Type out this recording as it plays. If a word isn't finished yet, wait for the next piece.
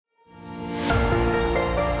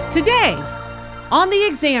Today on the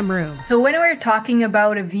exam room. So when we're talking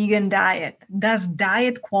about a vegan diet, does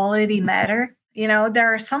diet quality matter? You know,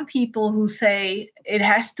 there are some people who say it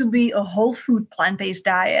has to be a whole food plant-based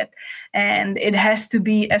diet and it has to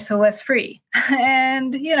be SOS free.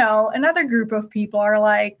 And, you know, another group of people are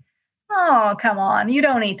like, oh, come on, you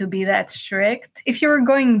don't need to be that strict. If you're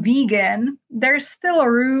going vegan, there's still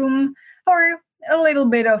a room for a little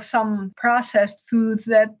bit of some processed foods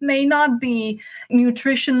that may not be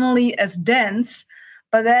nutritionally as dense,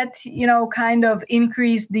 but that, you know, kind of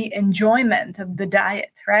increase the enjoyment of the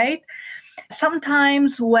diet, right?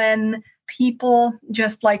 Sometimes when people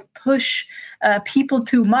just like push people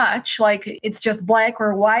too much, like it's just black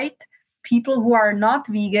or white, people who are not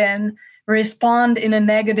vegan respond in a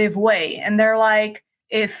negative way. And they're like,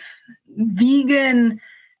 if vegan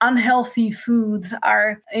unhealthy foods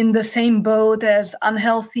are in the same boat as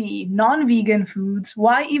unhealthy non-vegan foods,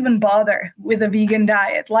 why even bother with a vegan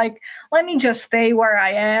diet? Like, let me just stay where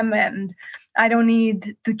I am and I don't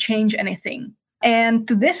need to change anything. And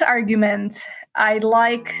to this argument, I'd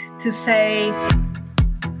like to say,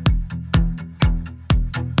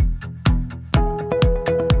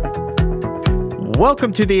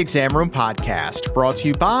 welcome to the Exam Room Podcast, brought to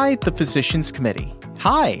you by the Physicians Committee.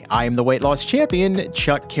 Hi, I am the weight loss champion,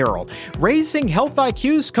 Chuck Carroll, raising health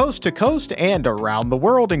IQs coast to coast and around the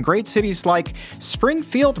world in great cities like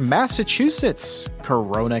Springfield, Massachusetts,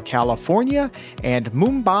 Corona, California, and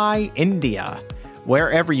Mumbai, India.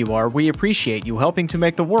 Wherever you are, we appreciate you helping to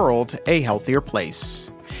make the world a healthier place.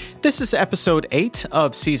 This is episode 8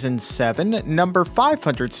 of season 7, number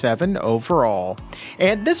 507 overall.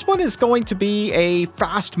 And this one is going to be a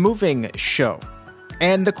fast-moving show.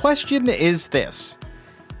 And the question is this: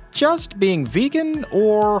 just being vegan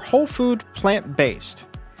or whole food plant-based?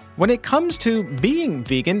 When it comes to being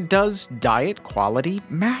vegan, does diet quality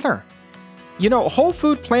matter? You know, whole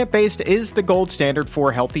food plant-based is the gold standard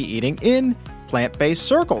for healthy eating in plant-based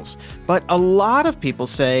circles. But a lot of people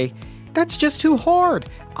say, that's just too hard.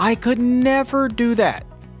 I could never do that.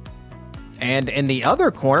 And in the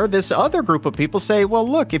other corner, this other group of people say, well,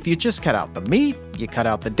 look, if you just cut out the meat, you cut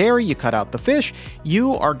out the dairy, you cut out the fish,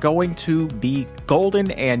 you are going to be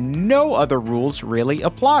golden and no other rules really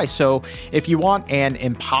apply. So if you want an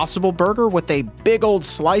Impossible Burger with a big old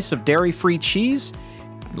slice of dairy-free cheese,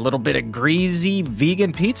 a little bit of greasy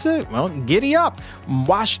vegan pizza, well, giddy up.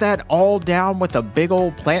 Wash that all down with a big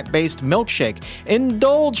old plant-based milkshake.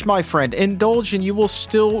 Indulge, my friend, indulge, and you will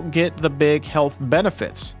still get the big health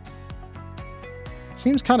benefits.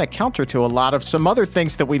 Seems kind of counter to a lot of some other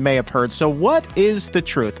things that we may have heard. So what is the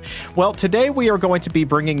truth? Well, today we are going to be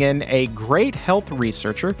bringing in a great health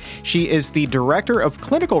researcher. She is the Director of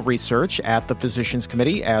Clinical Research at the Physicians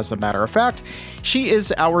Committee, as a matter of fact. She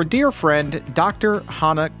is our dear friend, Dr.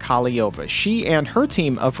 Hana Kahleova. She and her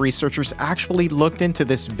team of researchers actually looked into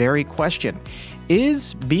this very question.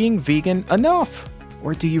 Is being vegan enough?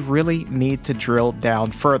 Or do you really need to drill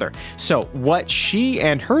down further? So what she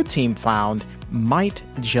and her team found might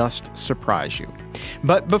just surprise you.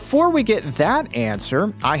 But before we get that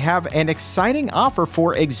answer, I have an exciting offer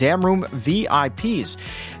for Exam Room VIPs.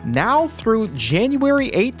 Now through January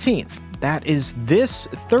 18th, that is this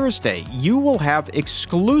Thursday, you will have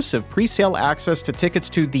exclusive pre-sale access to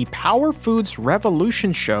tickets to the Power Foods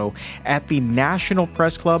Revolution show at the National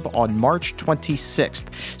Press Club on March 26th.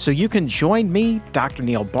 So you can join me, Dr.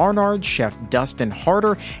 Neil Barnard, Chef Dustin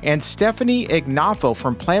Harder, and Stephanie Ignafo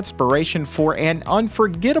from Plantspiration for an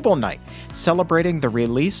unforgettable night celebrating the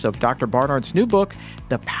release of Dr. Barnard's new book,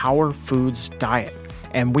 The Power Foods Diet.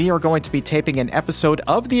 And we are going to be taping an episode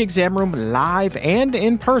of The Exam Room live and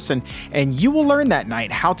in person, and you will learn that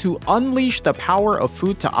night how to unleash the power of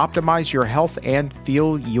food to optimize your health and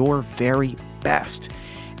feel your very best.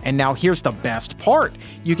 And now here's the best part.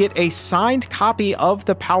 You get a signed copy of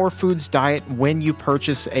the Power Foods Diet when you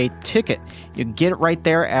purchase a ticket. You get it right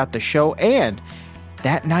there at the show, and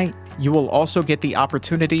that night, you will also get the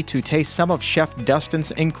opportunity to taste some of Chef Dustin's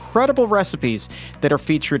incredible recipes that are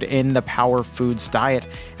featured in the Power Foods Diet.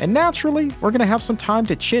 And naturally, we're going to have some time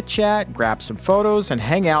to chit-chat, grab some photos, and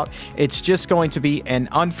hang out. It's just going to be an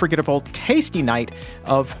unforgettable, tasty night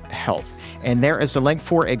of health. And there is a link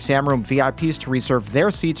for Exam Room VIPs to reserve their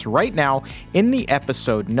seats right now in the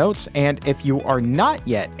episode notes. And if you are not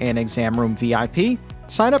yet an Exam Room VIP,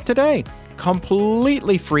 sign up today.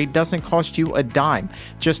 Completely free, doesn't cost you a dime.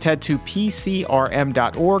 Just head to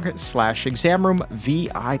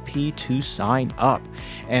pcrm.org/examroomvip to sign up.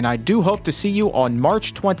 And I do hope to see you on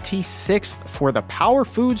March 26th for the Power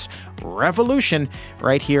Foods Revolution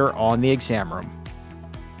right here on the Exam Room.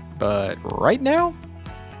 But right now,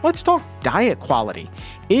 Let's talk diet quality.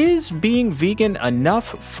 Is being vegan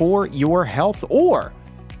enough for your health, or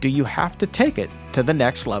do you have to take it to the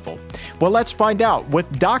next level? Well, let's find out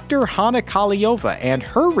with Dr. Hana Kahleova and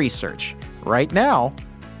her research right now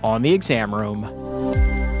on the Exam Room.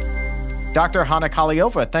 Dr. Hana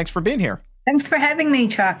Kahleova, thanks for being here. Thanks for having me,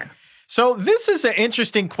 Chuck. So this is an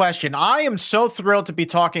interesting question. I am so thrilled to be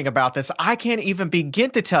talking about this. I can't even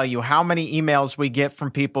begin to tell you how many emails we get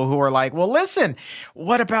from people who are like, well, listen,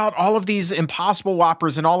 what about all of these Impossible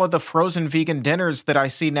Whoppers and all of the frozen vegan dinners that I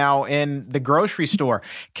see now in the grocery store?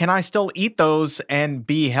 Can I still eat those and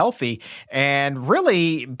be healthy? And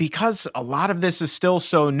really, because a lot of this is still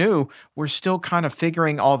so new, we're still kind of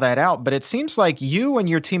figuring all that out. But it seems like you and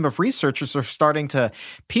your team of researchers are starting to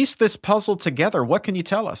piece this puzzle together. What can you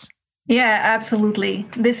tell us? Yeah, absolutely.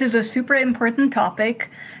 This is a super important topic.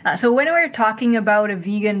 So when we're talking about a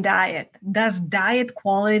vegan diet, does diet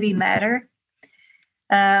quality matter?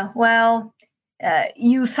 You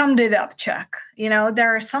summed it up, Chuck. You know,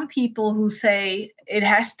 there are some people who say it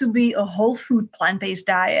has to be a whole food plant-based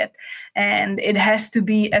diet and it has to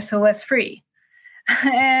be SOS free.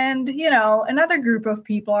 And, another group of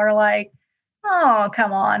people are like, oh,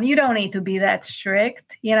 come on, you don't need to be that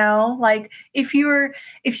strict. Like if you're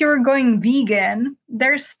going vegan,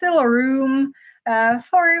 there's still a room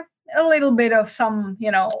for a little bit of some,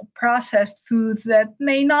 processed foods that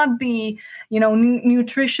may not be,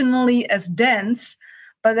 nutritionally as dense,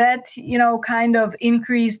 but that, kind of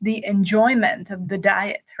increase the enjoyment of the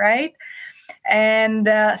diet, right? And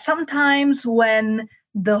sometimes when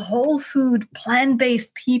the whole food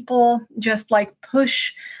plant-based people just like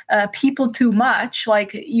push people too much,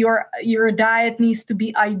 like your diet needs to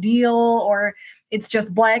be ideal or it's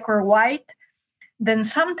just black or white, then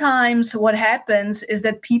sometimes what happens is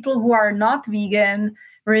that people who are not vegan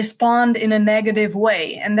respond in a negative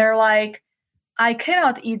way. And they're like, I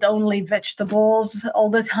cannot eat only vegetables all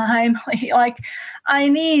the time. Like I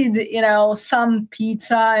need, some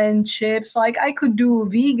pizza and chips. Like I could do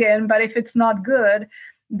vegan, but if it's not good,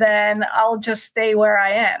 then I'll just stay where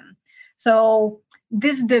I am. So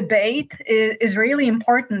this debate is really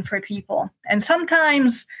important for people. And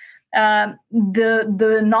sometimes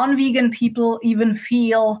the non-vegan people even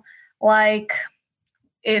feel like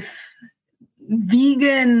if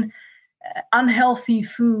vegan unhealthy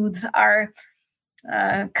foods are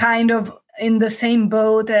kind of in the same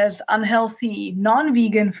boat as unhealthy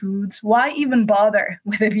non-vegan foods, why even bother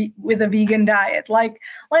with a vegan diet? Like,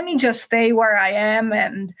 let me just stay where I am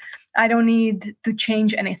and I don't need to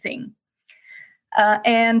change anything.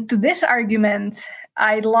 And to this argument,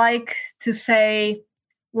 I'd like to say,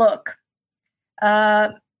 look,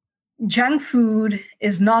 junk food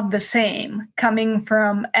is not the same coming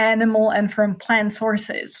from animal and from plant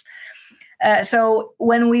sources. So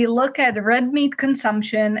when we look at red meat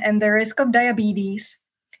consumption and the risk of diabetes,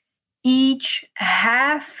 each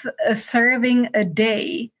half a serving a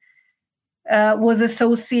day was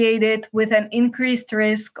associated with an increased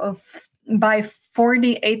risk by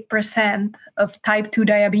 48% of type 2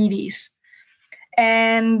 diabetes.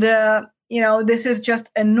 And, this is just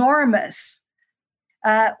enormous.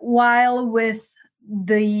 While with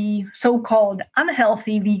the so-called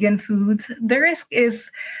unhealthy vegan foods, the risk is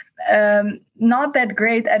not that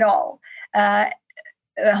great at all.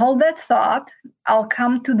 Hold that thought. I'll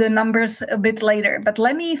come to the numbers a bit later. But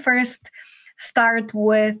let me first start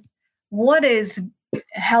with what is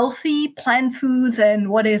healthy plant foods and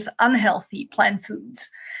what is unhealthy plant foods.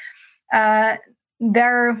 There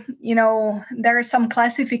are some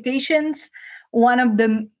classifications. One of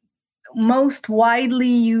the most widely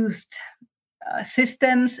used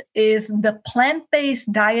systems is the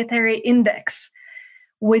Plant-Based Dietary Index,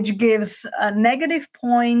 which gives negative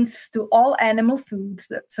points to all animal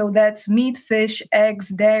foods. So that's meat, fish, eggs,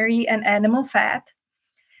 dairy, and animal fat,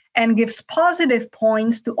 and gives positive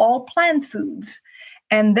points to all plant foods,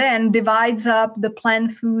 and then divides up the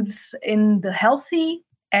plant foods in the healthy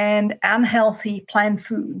and unhealthy plant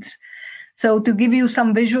foods. So to give you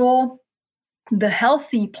some visual, the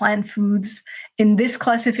healthy plant foods in this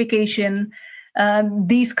classification,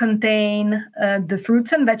 these contain the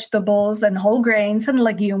fruits and vegetables and whole grains and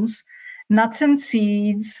legumes, nuts and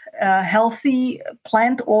seeds, healthy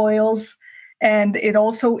plant oils, and it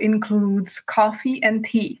also includes coffee and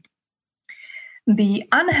tea. The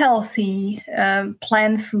unhealthy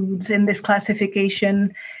plant foods in this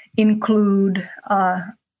classification include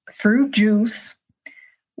fruit juice,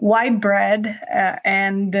 white bread,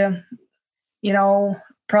 and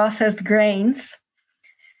processed grains,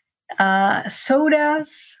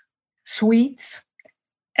 sodas, sweets,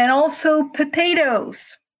 and also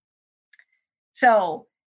potatoes. So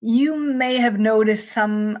you may have noticed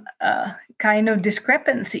some kind of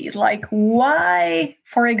discrepancies, like why,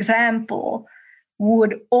 for example,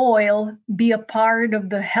 would oil be a part of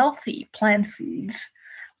the healthy plant foods?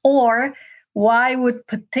 Or why would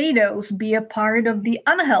potatoes be a part of the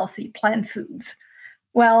unhealthy plant foods?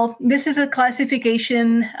 Well, this is a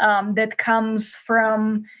classification that comes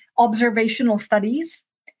from observational studies.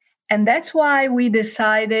 And that's why we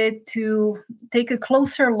decided to take a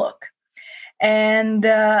closer look. And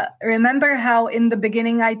remember how in the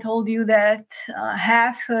beginning I told you that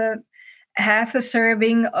half a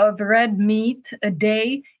serving of red meat a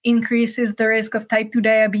day increases the risk of type 2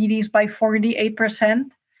 diabetes by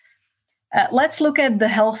 48%? Let's look at the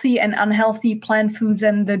healthy and unhealthy plant foods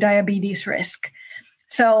and the diabetes risk.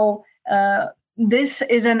 So this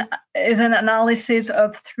is an analysis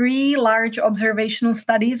of 3 large observational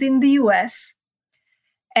studies in the US.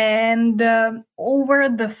 And over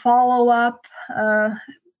the follow-up,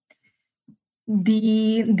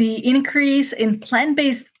 the increase in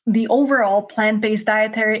the overall plant-based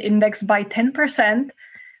dietary index by 10%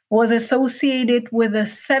 was associated with a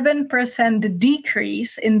 7%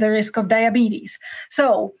 decrease in the risk of diabetes.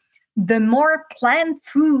 So the more plant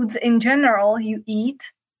foods in general you eat,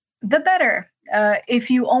 the better. If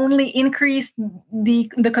you only increase the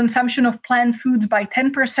consumption of plant foods by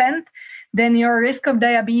 10%, then your risk of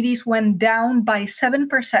diabetes went down by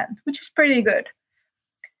 7%, which is pretty good.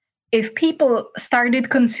 If people started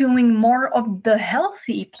consuming more of the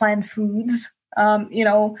healthy plant foods,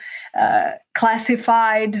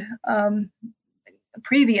 classified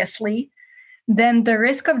previously, then the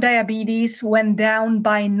risk of diabetes went down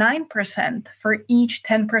by 9% for each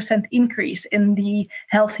 10% increase in the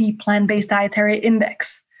healthy plant-based dietary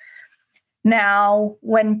index. Now,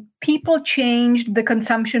 when people changed the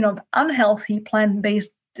consumption of unhealthy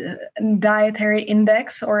plant-based dietary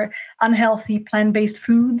index or unhealthy plant-based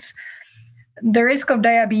foods, the risk of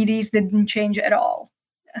diabetes didn't change at all.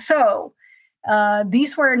 So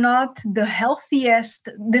these were not the healthiest.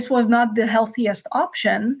 This was not the healthiest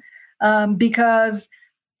option because,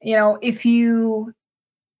 if you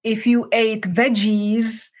ate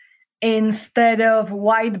veggies instead of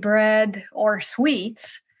white bread or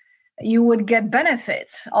sweets, you would get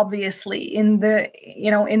benefits, obviously, in the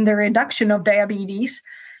reduction of diabetes.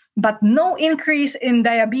 But no increase in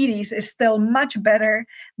diabetes is still much better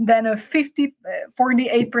than a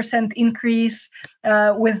 48% increase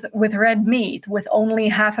with red meat, with only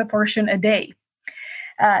half a portion a day.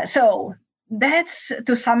 So that's,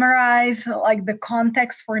 to summarize, like the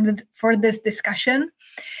context for this discussion.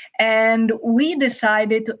 And we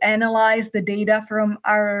decided to analyze the data from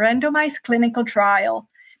our randomized clinical trial,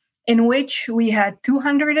 in which we had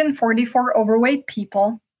 244 overweight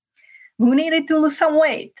people who needed to lose some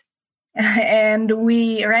weight. And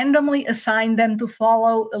we randomly assigned them to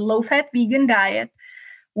follow a low-fat vegan diet,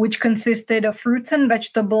 which consisted of fruits and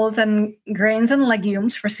vegetables and grains and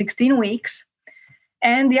legumes for 16 weeks.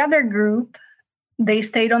 And the other group, they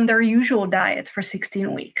stayed on their usual diet for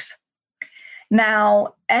 16 weeks.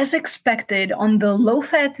 Now, as expected, on the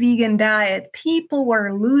low-fat vegan diet, people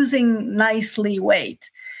were losing nicely weight.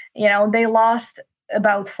 They lost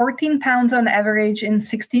about 14 pounds on average in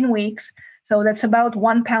 16 weeks. So that's about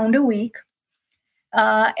 1 pound a week.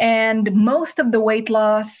 And most of the weight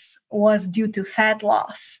loss was due to fat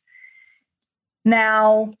loss.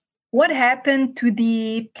 Now, what happened to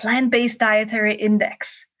the plant-based dietary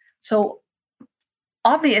index? So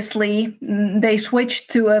obviously, they switched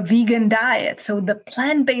to a vegan diet. So the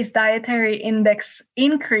plant-based dietary index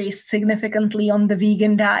increased significantly on the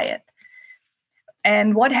vegan diet.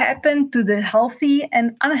 And what happened to the healthy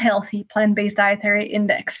and unhealthy plant-based dietary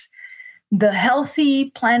index? The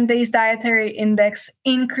healthy plant-based dietary index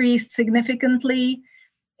increased significantly,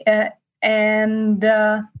 and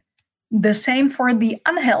the same for the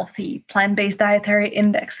unhealthy plant-based dietary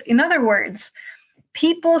index. In other words,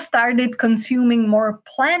 people started consuming more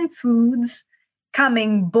plant foods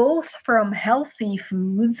coming both from healthy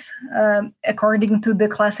foods, according to the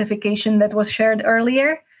classification that was shared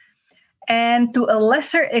earlier, and to a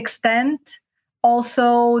lesser extent,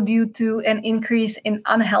 also due to an increase in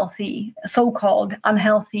so-called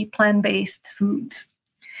unhealthy plant-based foods.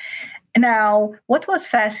 Now, what was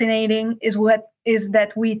fascinating is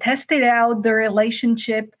that we tested out the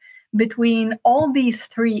relationship between all these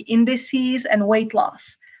 3 indices and weight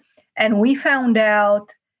loss. And we found out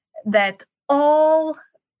that all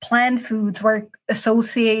plant foods were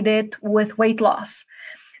associated with weight loss.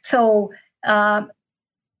 So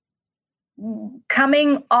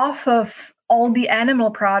coming off of all the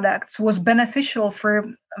animal products was beneficial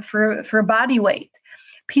for body weight.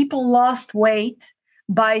 People lost weight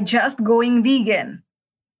by just going vegan.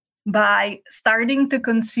 by starting to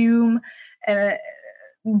consume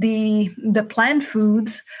the plant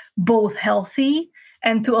foods, both healthy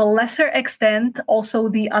and to a lesser extent also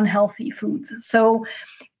the unhealthy foods. So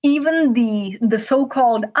even the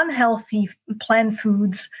so-called unhealthy plant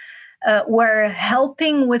foods were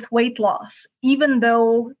helping with weight loss, even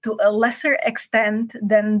though to a lesser extent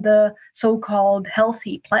than the so-called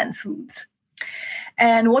healthy plant foods.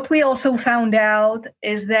 And what we also found out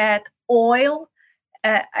is that oil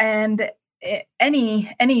and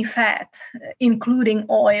any fat, including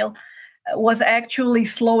oil, was actually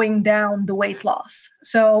slowing down the weight loss.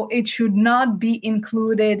 So it should not be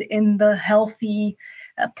included in the healthy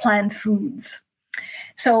plant foods.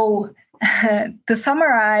 So to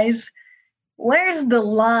summarize, where's the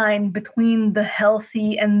line between the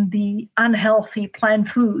healthy and the unhealthy plant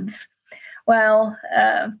foods? Well,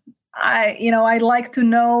 I'd like to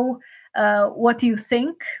know what you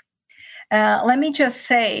think. Let me just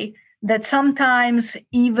say that sometimes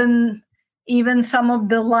even some of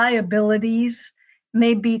the liabilities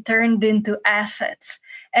may be turned into assets.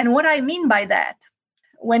 And what I mean by that,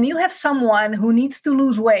 when you have someone who needs to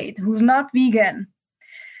lose weight, who's not vegan,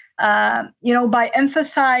 by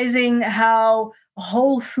emphasizing how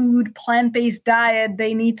whole food, plant-based diet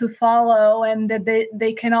they need to follow and that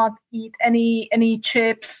they cannot eat any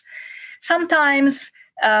chips, sometimes,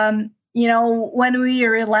 when we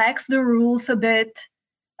relax the rules a bit,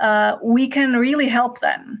 we can really help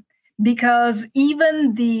them, because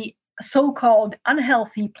even the so-called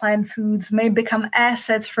unhealthy plant foods may become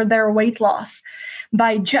assets for their weight loss.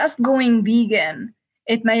 By just going vegan,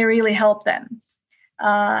 it may really help them.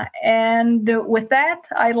 And with that,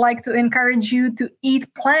 I'd like to encourage you to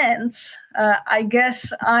eat plants. I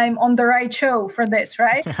guess I'm on the right show for this,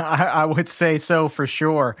 right? I would say so for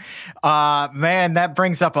sure. Man, that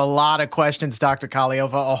brings up a lot of questions, Dr.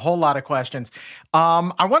 Kahleova, a whole lot of questions.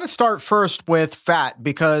 I want to start first with fat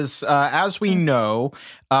because, as we know,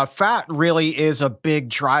 fat really is a big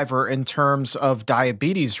driver in terms of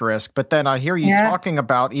diabetes risk. But then I hear you talking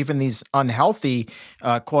about even these unhealthy,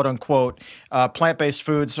 quote unquote, plant-based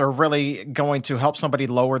foods are really going to help somebody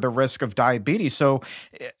lower the risk of diabetes. So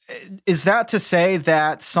is that to say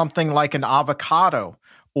that something like an avocado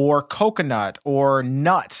or coconut or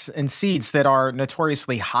nuts and seeds that are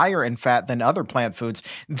notoriously higher in fat than other plant foods,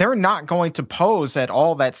 they're not going to pose at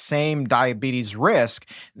all that same diabetes risk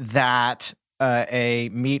that a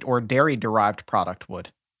meat or dairy-derived product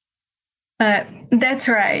would? That's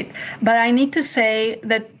right. But I need to say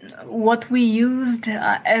that what we used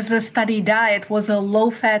as a study diet was a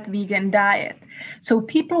low-fat vegan diet. So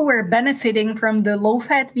people were benefiting from the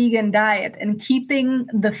low-fat vegan diet and keeping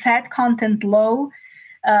the fat content low.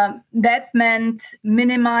 That meant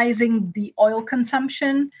minimizing the oil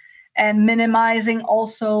consumption and minimizing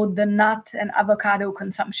also the nut and avocado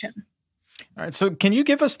consumption. All right. So can you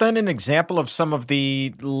give us then an example of some of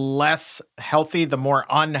the less healthy, the more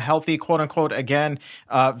unhealthy, quote unquote, again,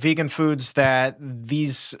 vegan foods that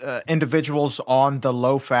these individuals on the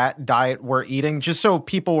low fat diet were eating, just so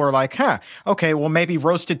people were like, okay, well, maybe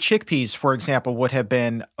roasted chickpeas, for example, would have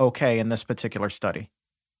been okay in this particular study?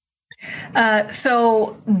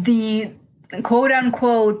 So the quote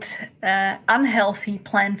unquote unhealthy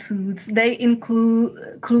plant foods, they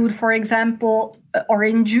include, for example,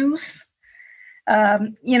 orange juice.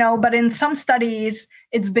 But in some studies,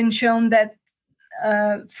 it's been shown that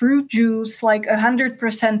fruit juice, like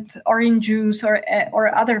 100% orange juice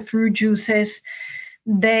or other fruit juices,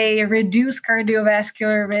 they reduce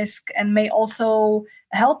cardiovascular risk and may also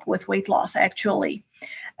help with weight loss, actually.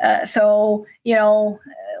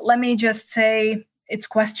 Let me just say it's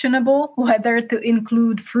questionable whether to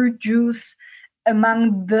include fruit juice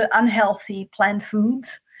among the unhealthy plant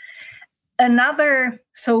foods. Another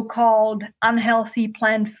so-called unhealthy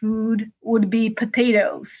plant food would be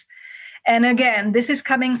potatoes. And again, this is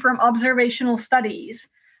coming from observational studies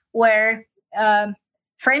where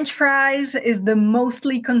French fries is the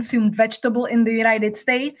mostly consumed vegetable in the United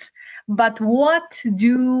States. But what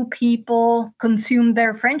do people consume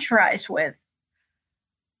their French fries with?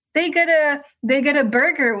 They get a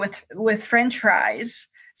burger with French fries.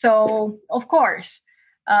 So of course,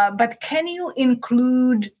 but can you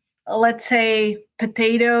include, let's say,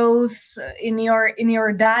 potatoes in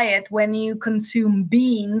your diet when you consume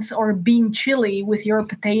beans or bean chili with your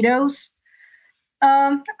potatoes?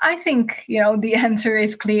 I think the answer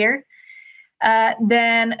is clear.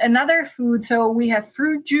 Then another food, so we have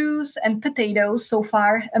fruit juice and potatoes so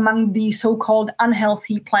far among the so-called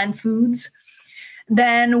unhealthy plant foods.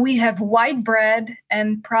 Then we have white bread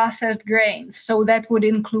and processed grains. So that would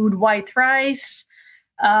include white rice,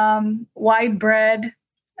 white bread.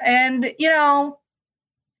 And,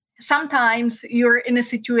 sometimes you're in a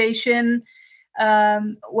situation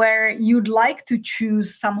where you'd like to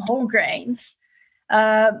choose some whole grains,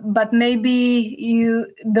 but maybe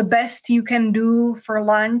the best you can do for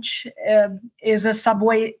lunch is a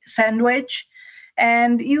Subway sandwich,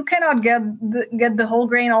 and you cannot get the whole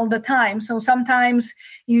grain all the time. So sometimes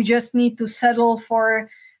you just need to settle for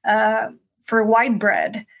white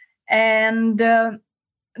bread. And the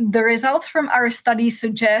results from our study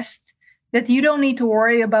suggest that you don't need to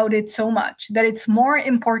worry about it so much, that it's more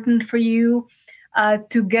important for you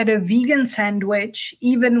to get a vegan sandwich,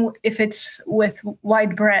 even if it's with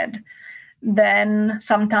white bread. Then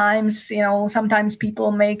sometimes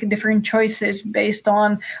people make different choices based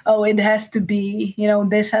on, it has to be,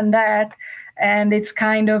 this and that. And it's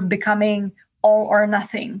kind of becoming all or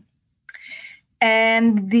nothing.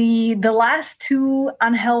 And the last two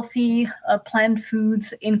unhealthy plant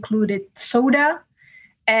foods included soda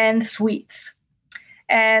and sweets.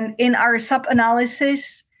 And in our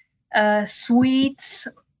sub-analysis, sweets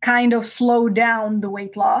kind of slow down the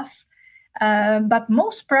weight loss, but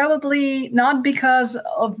most probably not because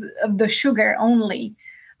of the sugar only,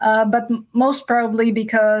 but most probably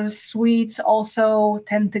because sweets also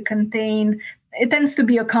tends to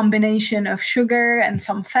be a combination of sugar and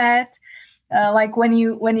some fat. Like when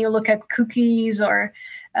you look at cookies or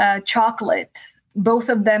chocolate, both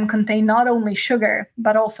of them contain not only sugar,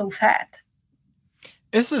 but also fat.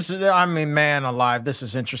 This is, man alive, this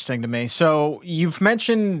is interesting to me. So you've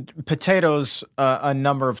mentioned potatoes a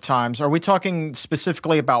number of times. Are we talking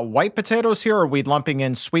specifically about white potatoes here, or are we lumping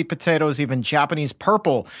in sweet potatoes, even Japanese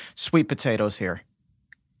purple sweet potatoes here?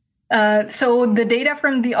 So the data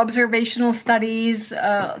from the observational studies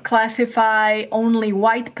classify only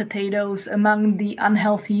white potatoes among the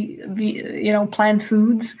unhealthy, plant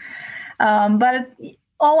foods. But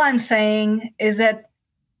all I'm saying is that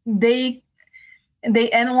they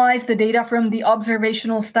analyzed the data from the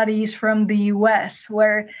observational studies from the US,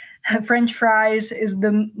 where French fries is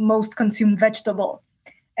the most consumed vegetable.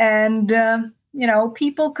 And,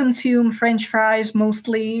 people consume French fries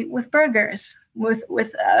mostly with burgers, with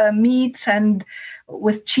meats and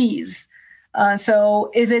with cheese.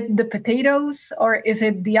 So is it the potatoes, or is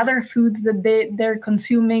it the other foods that they're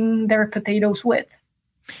consuming their potatoes with?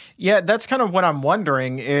 Yeah, that's kind of what I'm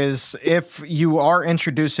wondering is if you are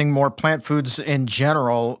introducing more plant foods in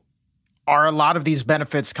general, are a lot of these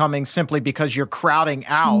benefits coming simply because you're crowding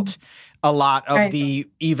out a lot of the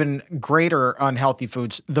even greater unhealthy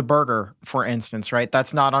foods, the burger, for instance, right?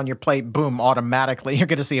 That's not on your plate, boom, automatically you're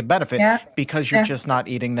going to see a benefit because you're just not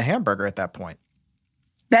eating the hamburger at that point.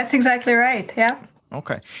 That's exactly right, yeah.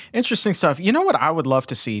 Okay. Interesting stuff. You know what I would love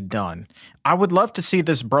to see done? I would love to see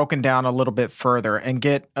this broken down a little bit further and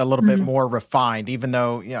get a little bit more refined, even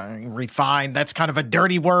though, refined, that's kind of a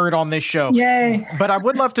dirty word on this show. Yay. But I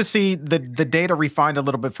would love to see the data refined a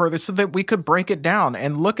little bit further so that we could break it down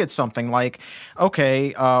and look at something like,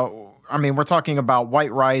 okay, we're talking about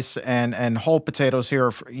white rice and whole potatoes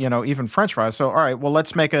here, even French fries. So, all right, well,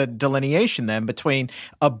 let's make a delineation then between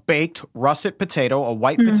a baked russet potato, a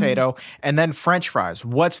white potato, and then French fries.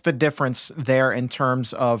 What's the difference there in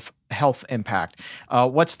terms of health impact?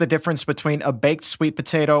 What's the difference between a baked sweet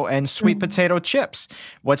potato and sweet potato chips?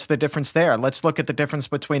 What's the difference there? Let's look at the difference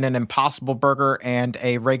between an Impossible Burger and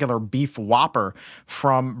a regular beef Whopper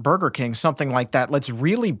from Burger King, something like that. Let's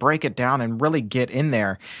really break it down and really get in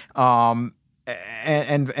there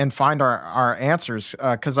and find our answers.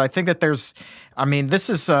 Because I think that this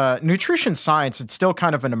is nutrition science. It's still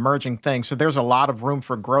kind of an emerging thing. So there's a lot of room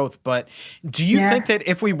for growth. But do you think that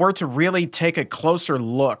if we were to really take a closer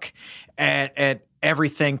look at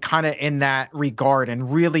everything kind of in that regard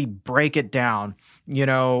and really break it down,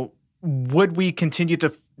 would we continue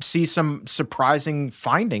to see some surprising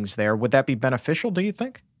findings there? Would that be beneficial, do you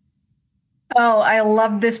think? Oh, I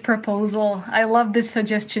love this proposal. I love this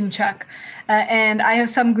suggestion, Chuck. And I have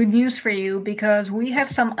some good news for you, because we have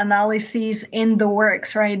some analyses in the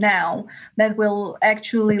works right now that will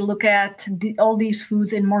actually look at all these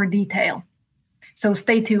foods in more detail. So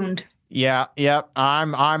stay tuned. Yeah.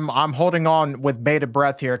 I'm holding on with bated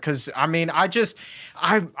breath here because I'm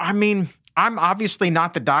obviously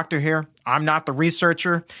not the doctor here. I'm not the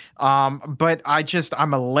researcher, but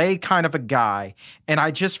I'm a lay kind of a guy, and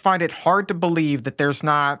I just find it hard to believe that there's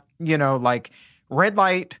not, like red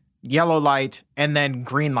light, yellow light, and then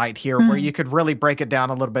green light here, where you could really break it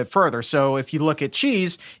down a little bit further. So if you look at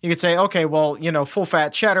cheese, you could say, okay, well, full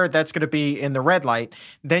fat cheddar, that's going to be in the red light.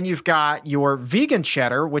 Then you've got your vegan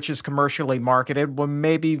cheddar, which is commercially marketed. Well,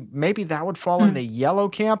 maybe that would fall in the yellow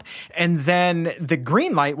camp. And then the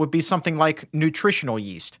green light would be something like nutritional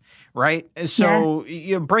yeast, right? So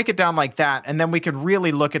you break it down like that, and then we could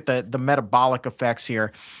really look at the metabolic effects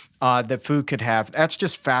here that food could have. That's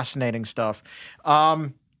just fascinating stuff.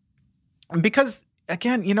 Because,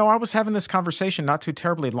 again, I was having this conversation not too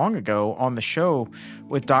terribly long ago on the show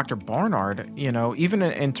with Dr. Barnard, even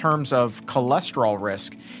in terms of cholesterol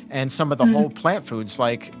risk and some of the whole plant foods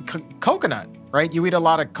like coconut, right? You eat a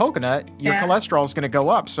lot of coconut, your cholesterol is going to go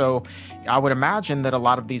up. So I would imagine that a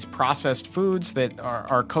lot of these processed foods that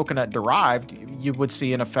are coconut derived, you would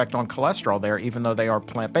see an effect on cholesterol there, even though they are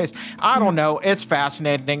plant-based. I don't know. It's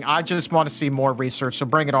fascinating. I just want to see more research. So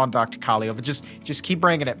bring it on, Dr. Kahleova. Just keep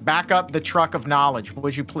bringing it. Back up the truck of knowledge,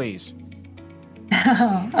 would you please?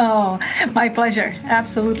 Oh, my pleasure.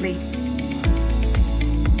 Absolutely.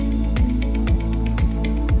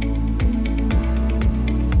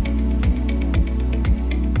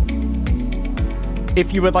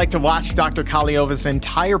 If you would like to watch Dr. Kahleova's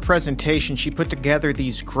entire presentation, she put together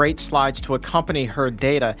these great slides to accompany her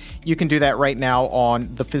data. You can do that right now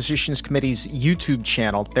on the Physicians Committee's YouTube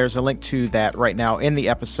channel. There's a link to that right now in the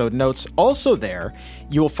episode notes. Also there,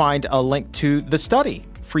 you will find a link to the study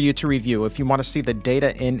for you to review. If you want to see the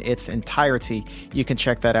data in its entirety, you can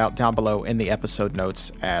check that out down below in the episode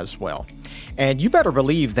notes as well. And you better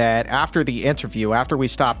believe that after the interview, after we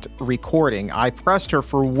stopped recording, I pressed her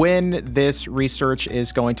for when this research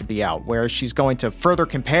is going to be out, where she's going to further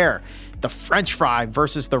compare the French fry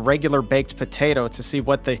versus the regular baked potato to see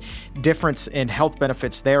what the difference in health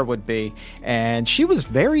benefits there would be. And she was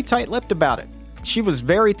very tight-lipped about it.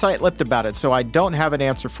 So I don't have an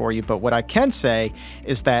answer for you, but what I can say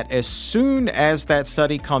is that as soon as that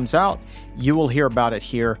study comes out, you will hear about it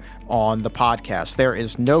here on the podcast. There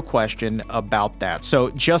is no question about that. So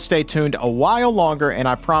just stay tuned a while longer, and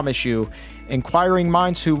I promise you, inquiring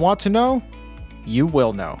minds who want to know, you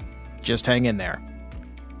will know. Just hang in there.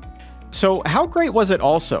 So how great was it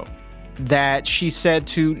also that she said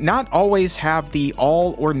to not always have the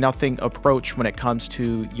all or nothing approach when it comes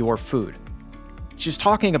to your food? She's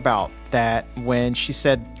talking about that when she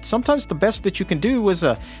said sometimes the best that you can do is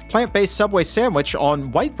a plant-based Subway sandwich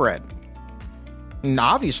on white bread. And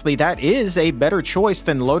obviously that is a better choice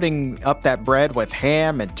than loading up that bread with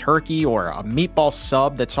ham and turkey or a meatball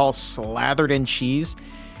sub that's all slathered in cheese.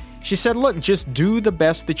 She said, look, just do the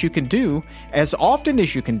best that you can do as often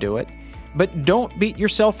as you can do it, but don't beat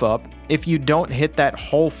yourself up if you don't hit that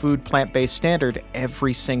whole food plant-based standard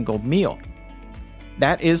every single meal.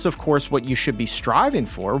 That is, of course, what you should be striving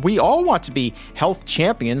for. We all want to be health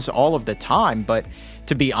champions all of the time, but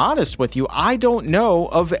to be honest with you, I don't know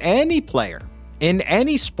of any player in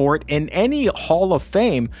any sport, in any Hall of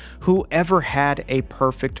Fame, who ever had a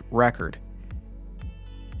perfect record.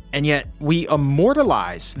 And yet, we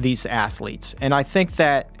immortalize these athletes, and I think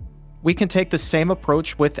that we can take the same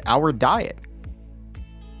approach with our diet.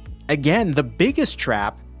 Again, the biggest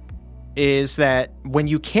trap is that when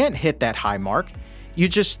you can't hit that high mark, you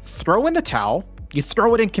just throw in the towel, you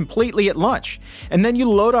throw it in completely at lunch, and then you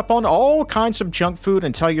load up on all kinds of junk food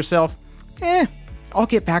and tell yourself, I'll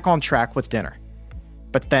get back on track with dinner.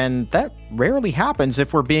 But then that rarely happens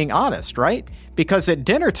if we're being honest, right? Because at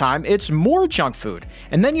dinner time, it's more junk food.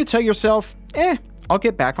 And then you tell yourself, I'll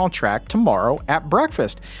get back on track tomorrow at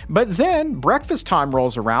breakfast. But then breakfast time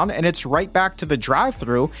rolls around and it's right back to the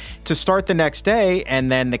drive-thru to start the next day, and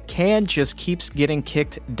then the can just keeps getting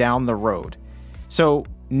kicked down the road. So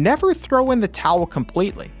never throw in the towel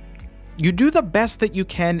completely. You do the best that you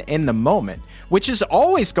can in the moment, which is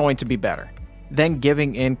always going to be better than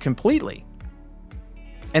giving in completely.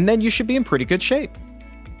 And then you should be in pretty good shape.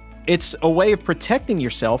 It's a way of protecting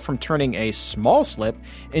yourself from turning a small slip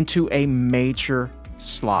into a major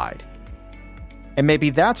slide. And maybe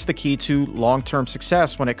that's the key to long-term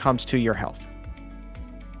success when it comes to your health.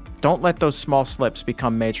 Don't let those small slips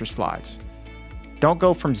become major slides. Don't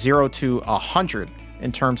go from 0 to 100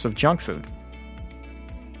 in terms of junk food.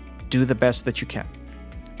 Do the best that you can.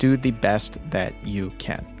 Do the best that you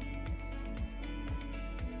can.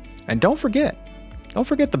 And don't forget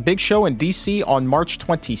the big show in DC on March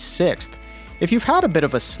 26th. If you've had a bit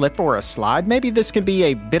of a slip or a slide, maybe this can be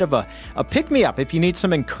a bit of a pick-me-up if you need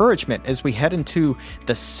some encouragement as we head into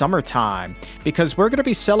the summertime, because we're going to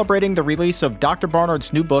be celebrating the release of Dr.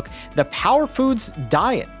 Barnard's new book, The Power Foods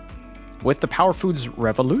Diet, with the Power Foods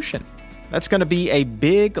Revolution. That's going to be a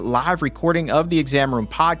big live recording of the Exam Room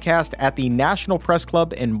podcast at the National Press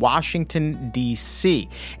Club in Washington, D.C.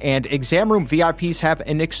 And Exam Room VIPs have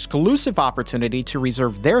an exclusive opportunity to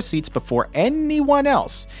reserve their seats before anyone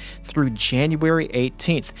else through January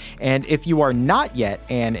 18th. And if you are not yet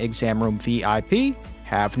an Exam Room VIP,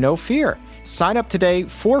 have no fear. Sign up today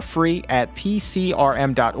for free at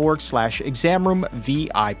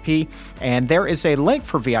pcrm.org/examroomvip, and there is a link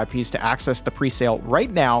for VIPs to access the presale right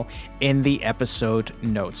now in the episode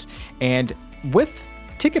notes. And with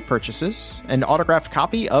ticket purchases, an autographed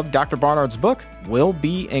copy of Dr. Barnard's book will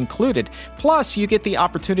be included. Plus, you get the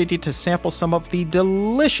opportunity to sample some of the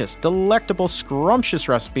delicious, delectable, scrumptious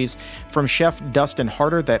recipes from Chef Dustin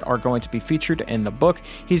Harder that are going to be featured in the book.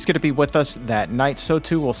 He's going to be with us that night. So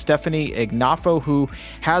too will Stephanie Ignafo, who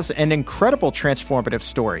has an incredible transformative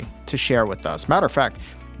story to share with us. Matter of fact,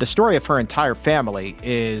 the story of her entire family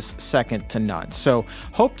is second to none. So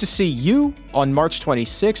hope to see you on March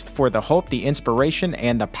 26th for the Hope, the Inspiration,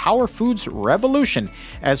 and the Power Foods Revolution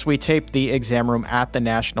as we tape the Exam Room at the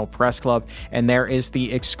National Press Club. And there is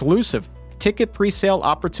the exclusive ticket presale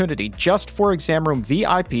opportunity just for Exam Room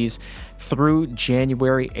VIPs through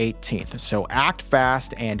January 18th. So act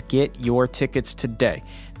fast and get your tickets today.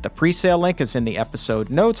 The presale link is in the episode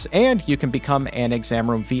notes, and you can become an Exam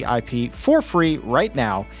Room VIP for free right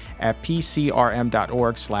now at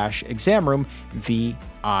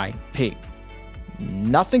pcrm.org/examroomvip.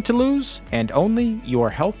 Nothing to lose and only your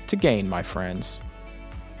health to gain, my friends.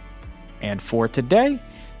 And for today,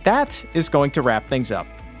 that is going to wrap things up.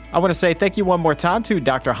 I want to say thank you one more time to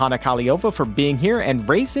Dr. Hana Kahleova for being here and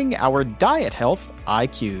raising our diet health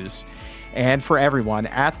IQs. And for everyone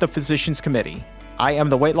at the Physicians Committee, I am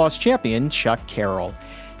the weight loss champion, Chuck Carroll.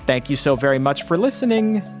 Thank you so very much for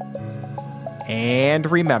listening.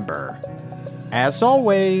 And remember, as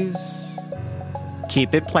always,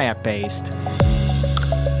 keep it plant-based.